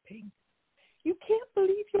jaw-dropping. You can't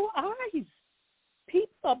believe your eyes.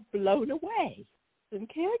 People are blown away, and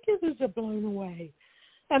caregivers are blown away.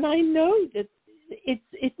 And I know that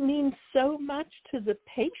it means so much to the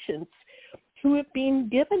patients who have been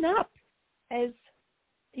given up. As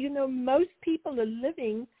you know, most people are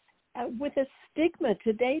living with a stigma.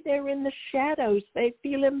 Today they're in the shadows. They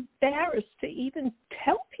feel embarrassed to even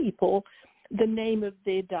tell people the name of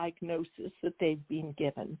their diagnosis that they've been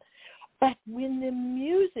given. But when the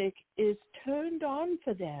music is turned on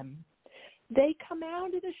for them, they come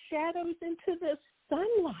out of the shadows into the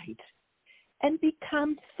sunlight and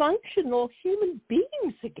become functional human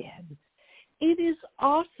beings again. It is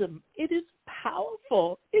awesome. It is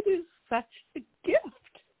powerful. It is such a gift.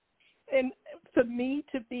 And for me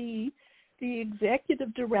to be the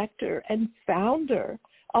executive director and founder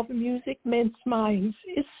of Music Mends Minds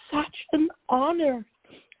is such an honor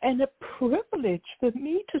and a privilege for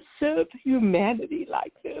me to serve humanity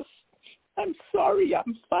like this. I'm sorry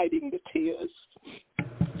I'm fighting the tears.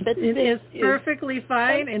 But it is perfectly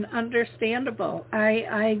fine and understandable.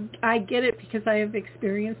 I get it because I have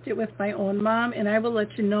experienced it with my own mom, and I will let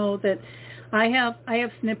you know that I have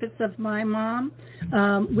snippets of my mom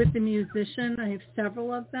with the musician. I have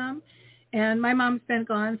several of them, and my mom's been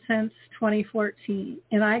gone since 2014.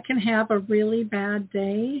 And I can have a really bad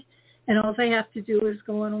day, and all I have to do is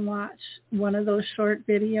go and watch one of those short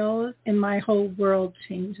videos, and my whole world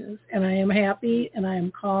changes. And I am happy, and I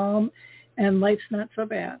am calm, and life's not so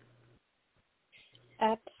bad.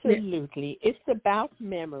 Absolutely. It's about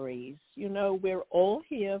memories. You know, we're all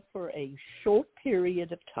here for a short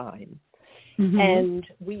period of time, and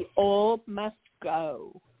we all must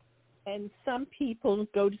go. And some people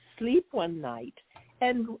go to sleep one night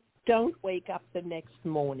and don't wake up the next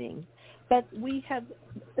morning. But we have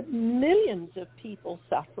millions of people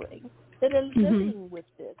suffering that are living with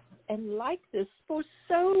this and like this for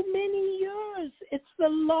so many years. It's the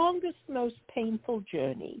longest, most painful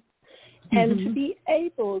journey. And to be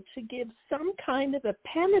able to give some kind of a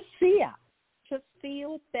panacea to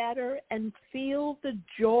feel better and feel the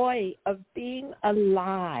joy of being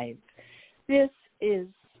alive, this is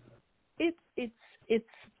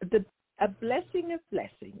a blessing of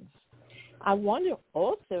blessings. I want to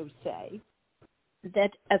also say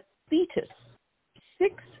that a fetus,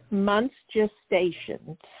 6 months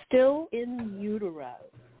gestation, still in utero,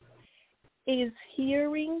 is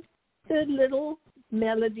hearing the little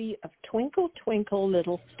melody of Twinkle, Twinkle,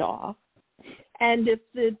 Little Star. And if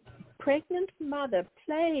the pregnant mother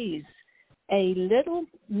plays a little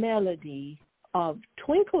melody of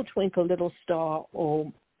Twinkle, Twinkle, Little Star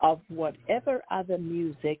or of whatever other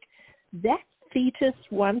music, that fetus,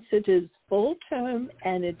 once it is full term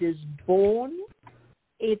and it is born,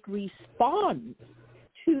 it responds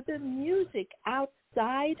to the music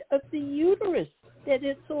outside of the uterus that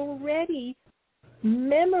it's already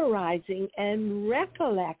memorizing and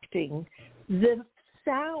recollecting the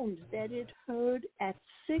sound that it heard at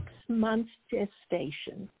 6 months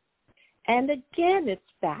gestation. And again, it's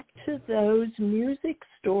back to those music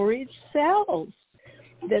storage cells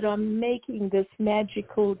that are making this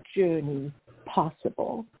magical journey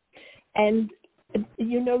possible. And,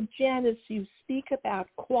 you know, Janice, you speak about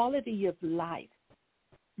quality of life.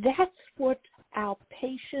 That's what our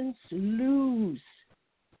patients lose.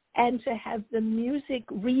 And to have the music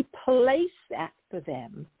replace that for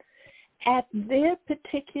them at their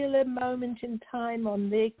particular moment in time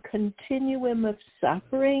on their continuum of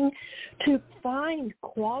suffering, to find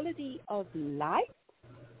quality of life,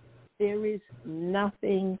 there is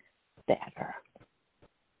nothing better.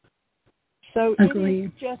 So it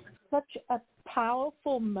is just such a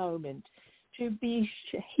powerful moment to be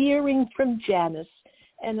hearing from Janice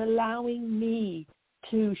and allowing me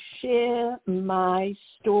to share my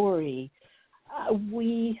story.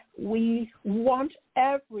 We want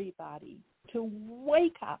everybody to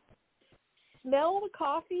wake up, smell the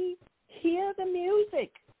coffee, hear the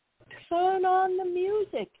music, turn on the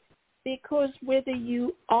music, because whether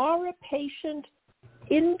you are a patient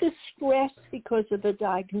in distress because of a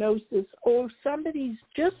diagnosis or somebody's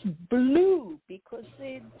just blue because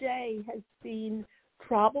their day has been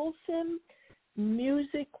troublesome,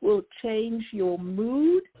 music will change your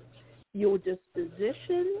mood, your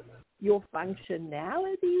disposition, your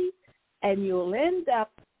functionality, and you'll end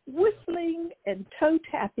up whistling and toe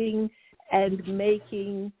tapping and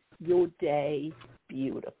making your day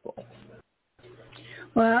beautiful.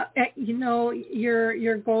 Well, you know,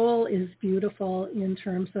 your goal is beautiful in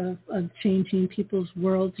terms of changing people's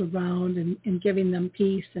worlds around and giving them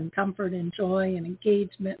peace and comfort and joy and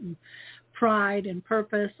engagement and pride and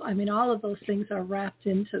purpose. I mean, all of those things are wrapped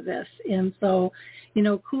into this. And so, you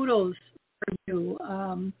know, kudos for you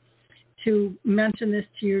to mention this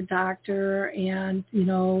to your doctor and, you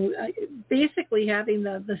know, basically having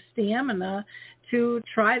the stamina to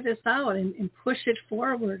try this out and push it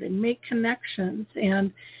forward and make connections.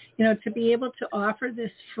 And, you know, to be able to offer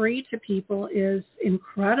this free to people is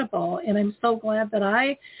incredible. And I'm so glad that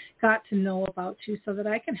I got to know about you so that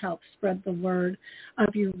I can help spread the word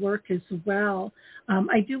of your work as well.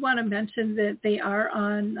 I do want to mention that they are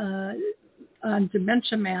on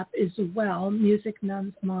Dementia Map as well, Music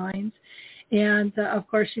Men's Minds. And, of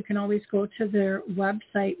course, you can always go to their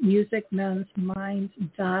website,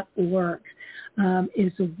 musicmensminds.org,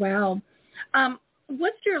 as well.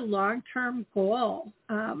 What's your long-term goal,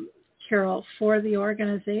 Carol, for the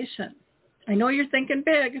organization? I know you're thinking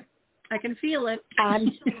big. I can feel it.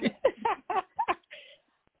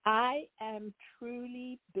 I am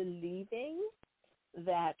truly believing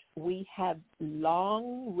that we have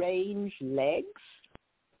long-range legs.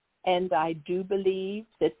 And I do believe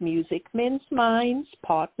that Music Men's Minds,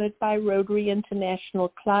 partnered by Rotary International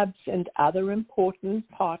Clubs and other important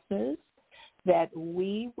partners, that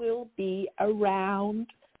we will be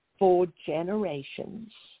around for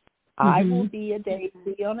generations. Mm-hmm. I will be a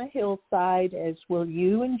daisy on a hillside, as will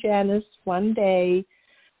you and Janice one day,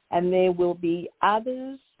 and there will be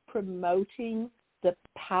others promoting the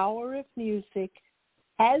power of music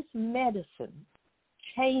as medicine,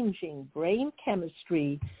 changing brain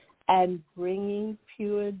chemistry, and bringing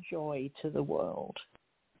pure joy to the world.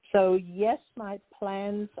 So, yes, my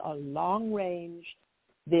plans are long range.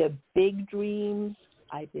 They're big dreams.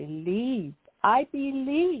 I believe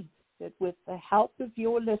that with the help of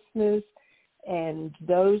your listeners and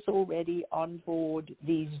those already on board,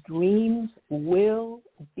 these dreams will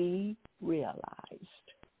be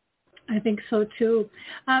realized. I think so, too.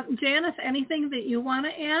 Janice, anything that you want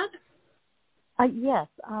to add? Yes.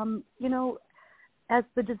 You know, as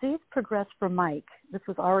the disease progressed for Mike, this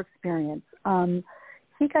was our experience,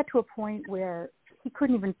 he got to a point where he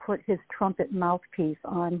couldn't even put his trumpet mouthpiece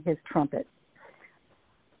on his trumpet.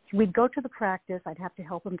 We'd go to the practice. I'd have to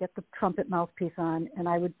help him get the trumpet mouthpiece on, and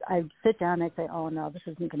I'd sit down and I'd say, oh, no, this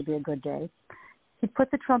isn't going to be a good day. He'd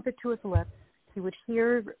put the trumpet to his lips. He would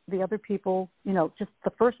hear the other people, you know, just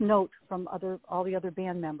the first note from all the other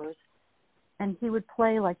band members, and he would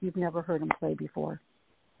play like you've never heard him play before.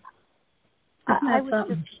 I was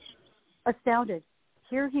just astounded.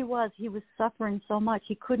 Here he was suffering so much.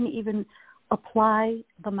 He couldn't even apply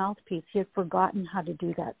the mouthpiece. He had forgotten how to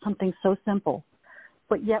do that, something so simple.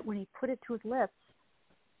 But yet when he put it to his lips,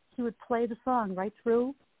 he would play the song right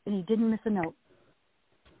through, and he didn't miss a note.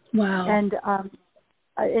 Wow.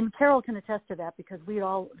 And Carol can attest to that, because we'd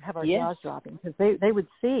all have our jaws dropping, because they would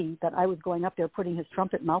see that I was going up there putting his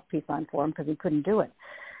trumpet mouthpiece on for him because he couldn't do it.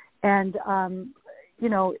 And, you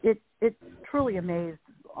know, it truly amazed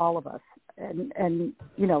all of us. And,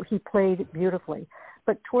 you know, he played beautifully.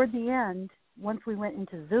 But toward the end, once we went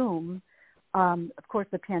into Zoom, of course,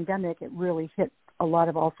 the pandemic, it really hit a lot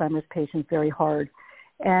of Alzheimer's patients very hard.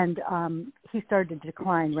 And he started to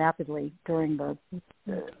decline rapidly during the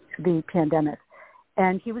pandemic.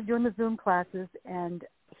 And he was doing the Zoom classes, and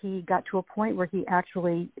he got to a point where he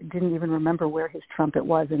actually didn't even remember where his trumpet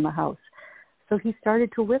was in the house. So he started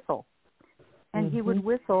to whistle. And he would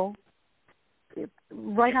whistle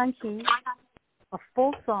right on key, a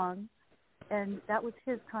full song, and that was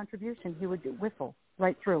his contribution. He would whistle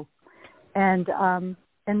right through. And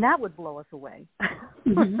that would blow us away.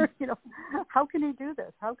 You know, how can he do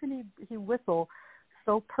this? How can he whistle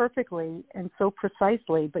so perfectly and so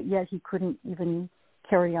precisely, but yet he couldn't even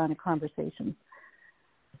carry on a conversation?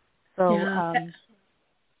 So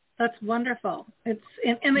that's wonderful.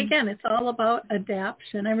 And again, it's all about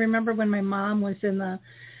adaptation. I remember when my mom was in the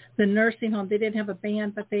nursing home, they didn't have a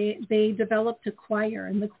band, but they developed a choir,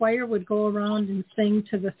 and the choir would go around and sing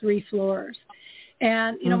to the 3 floors.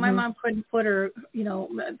 And, my mom couldn't put her,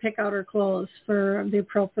 pick out her clothes for the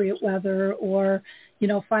appropriate weather or,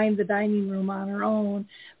 find the dining room on her own.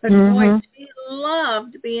 But boy, she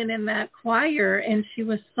loved being in that choir, and she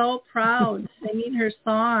was so proud singing her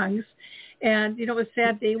songs. And, it was a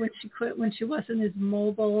sad day when she quit, when she wasn't as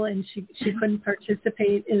mobile and she couldn't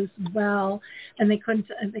participate as well, and they couldn't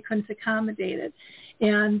accommodate it.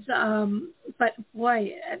 And, but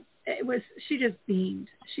boy, she just beamed.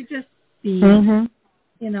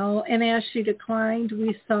 And as she declined,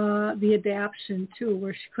 we saw the adaptation too,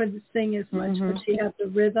 where she couldn't sing as much, but she had the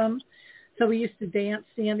rhythm. So we used to dance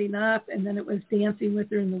standing up, and then it was dancing with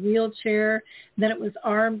her in the wheelchair. And then it was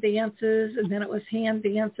arm dances, and then it was hand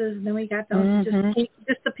dances, and then we got down to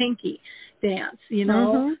just the pinky dance,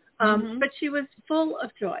 But she was full of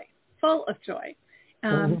joy.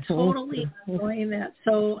 Totally enjoying that.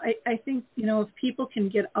 So I think, if people can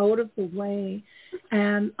get out of the way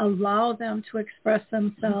and allow them to express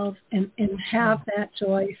themselves and have that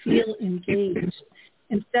joy, feel engaged,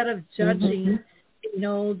 instead of judging,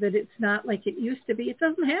 that it's not like it used to be. It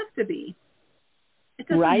doesn't have to be. It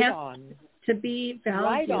doesn't have to be valued.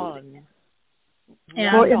 Right on.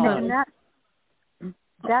 And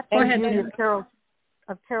that's go ahead, Carol.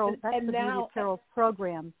 That's the beauty of Carol's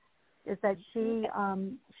program, is that she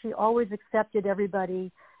always accepted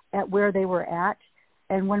everybody at where they were at.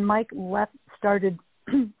 And when Mike started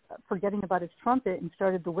forgetting about his trumpet and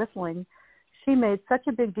started the whistling, she made such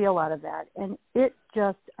a big deal out of that. And it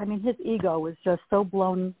just, his ego was just so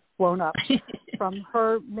blown up from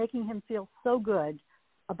her making him feel so good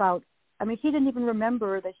about, he didn't even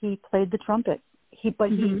remember that he played the trumpet.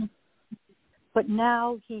 But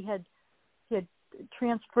now he had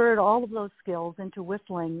transferred all of those skills into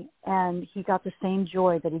whistling, and he got the same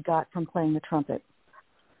joy that he got from playing the trumpet.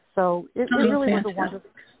 So it really was a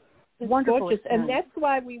wonderful gorgeous. experience. And that's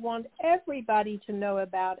why we want everybody to know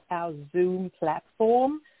about our Zoom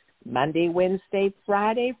platform, Monday, Wednesday,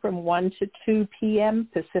 Friday from 1 to 2 p.m.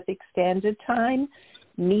 Pacific Standard Time.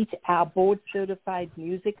 Meet our board-certified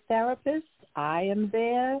music therapist. I am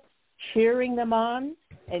there cheering them on,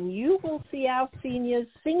 and you will see our seniors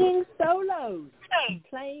singing solos,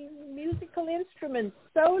 playing musical instruments,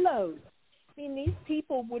 solos. These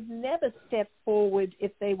people would never step forward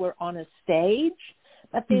if they were on a stage,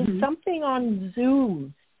 but there's something on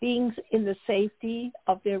Zoom, being in the safety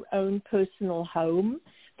of their own personal home,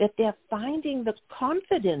 that they're finding the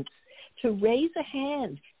confidence to raise a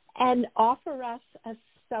hand and offer us a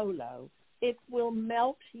solo. It will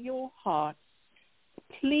melt your heart.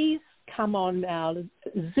 Please come on our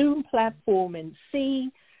Zoom platform and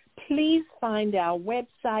see. Please find our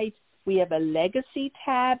website. We have a legacy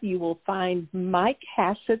tab. You will find Mike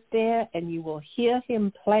Hassett there, and you will hear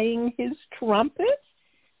him playing his trumpet.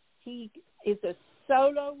 He is a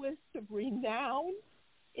soloist of renown.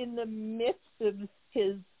 In the midst of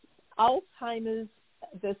his Alzheimer's,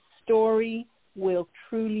 the story will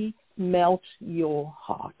truly melt your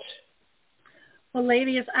heart. Well,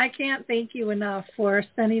 ladies, I can't thank you enough for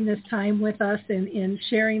spending this time with us and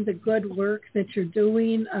sharing the good work that you're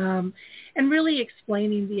doing, and really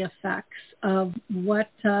explaining the effects of what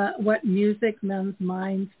Music Men's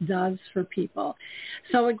Minds does for people.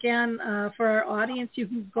 So again, for our audience, you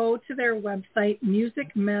can go to their website,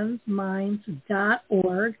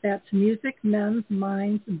 musicmensminds.org. That's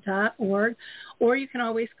musicmensminds.org. Or you can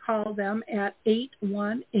always call them at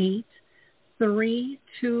 818-326-0500.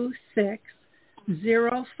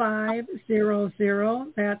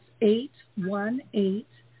 That's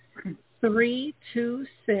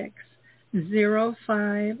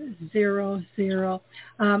 818-326-0500.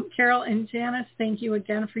 Carol and Janice, thank you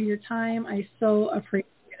again for your time. I so appreciate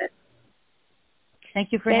it.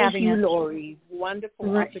 Thank you for having us. Thank you, Lori.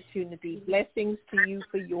 Wonderful opportunity. Blessings to you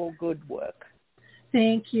for your good work.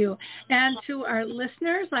 Thank you. And to our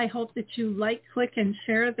listeners, I hope that you like, click, and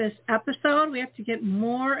share this episode. We have to get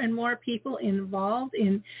more and more people involved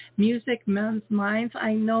in Music Men's Minds.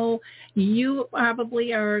 I know you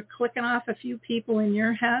probably are clicking off a few people in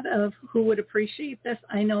your head of who would appreciate this.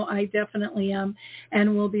 I know I definitely am,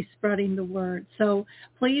 and we'll be spreading the word. So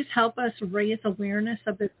please help us raise awareness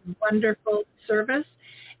of this wonderful service.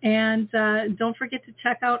 And don't forget to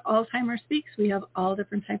check out Alzheimer's Speaks. We have all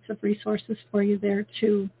different types of resources for you there,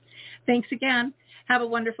 too. Thanks again. Have a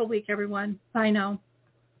wonderful week, everyone. Bye now.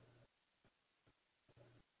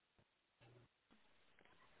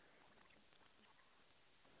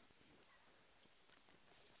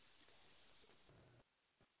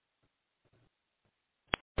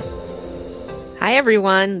 Hi,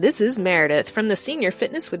 everyone. This is Meredith from the Senior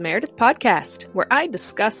Fitness with Meredith podcast, where I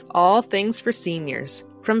discuss all things for seniors.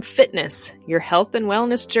 From fitness, your health and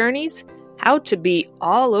wellness journeys, how to be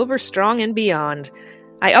all over strong and beyond.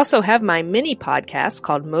 I also have my mini podcast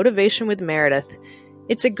called Motivation with Meredith.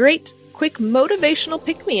 It's a great, quick motivational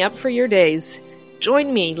pick-me-up for your days.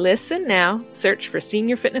 Join me, listen now, search for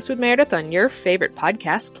Senior Fitness with Meredith on your favorite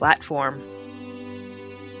podcast platform.